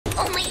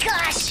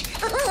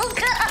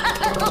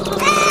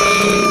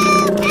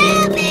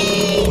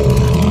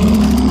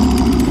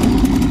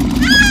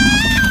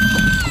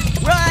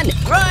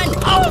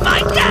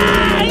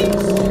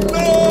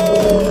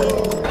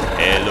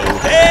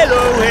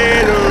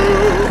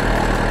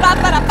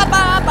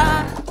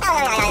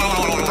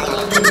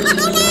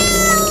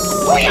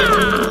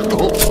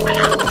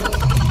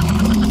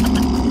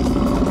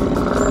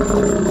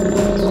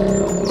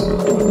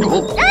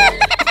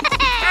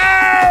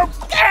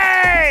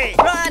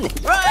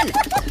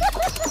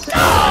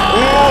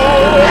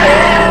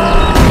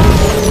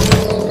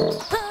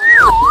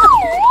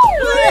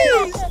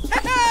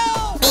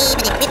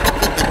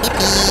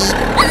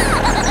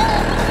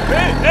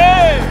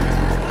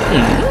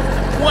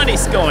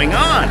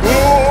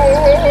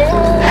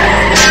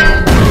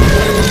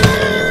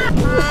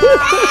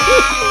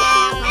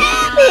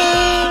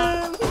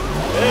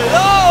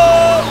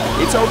Hello!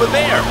 It's over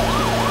there.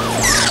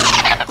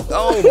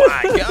 Oh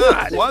my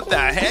God! What the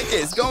heck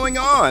is going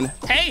on?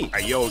 Hey,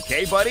 are you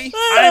okay, buddy?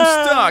 I'm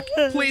stuck.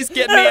 Please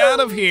get me out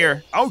of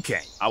here.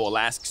 Okay, I will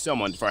ask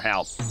someone for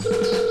help.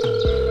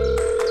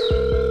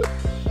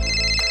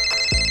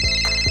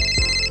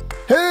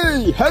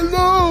 Hey,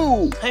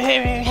 hello!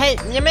 Hey.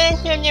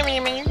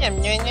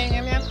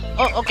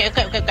 Oh, okay.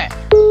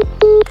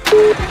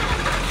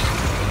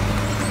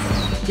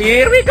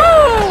 Here we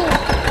go!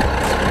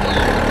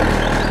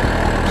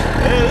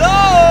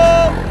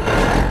 Hello!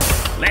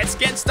 Let's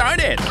get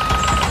started.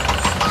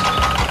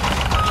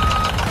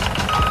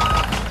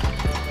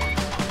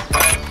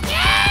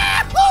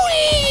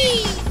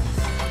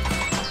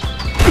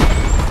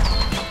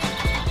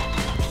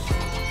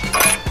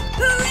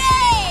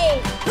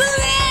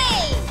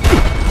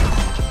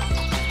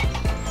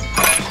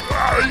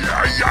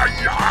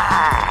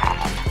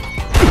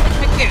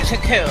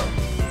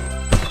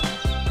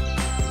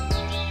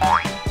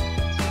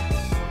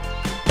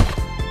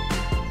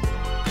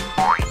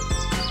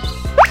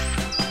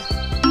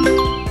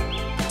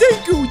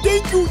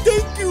 Cool.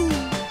 Thank you.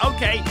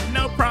 Okay,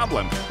 no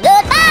problem.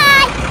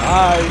 Goodbye.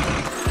 Hi.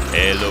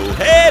 Hello.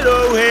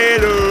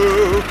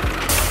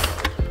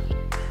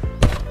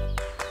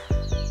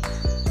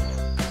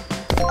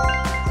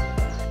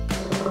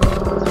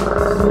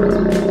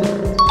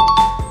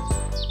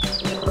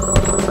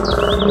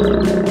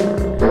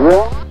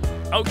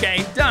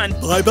 Okay, done.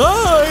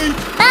 Bye-bye.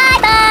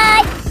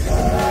 Bye.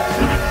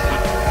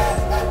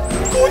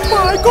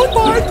 Goodbye.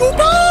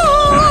 Goodbye.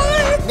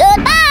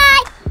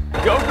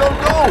 Go.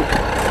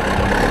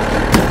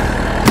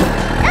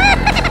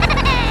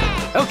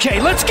 Okay,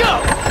 let's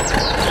go!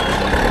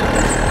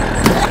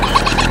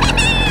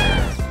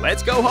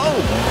 Let's go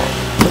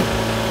home.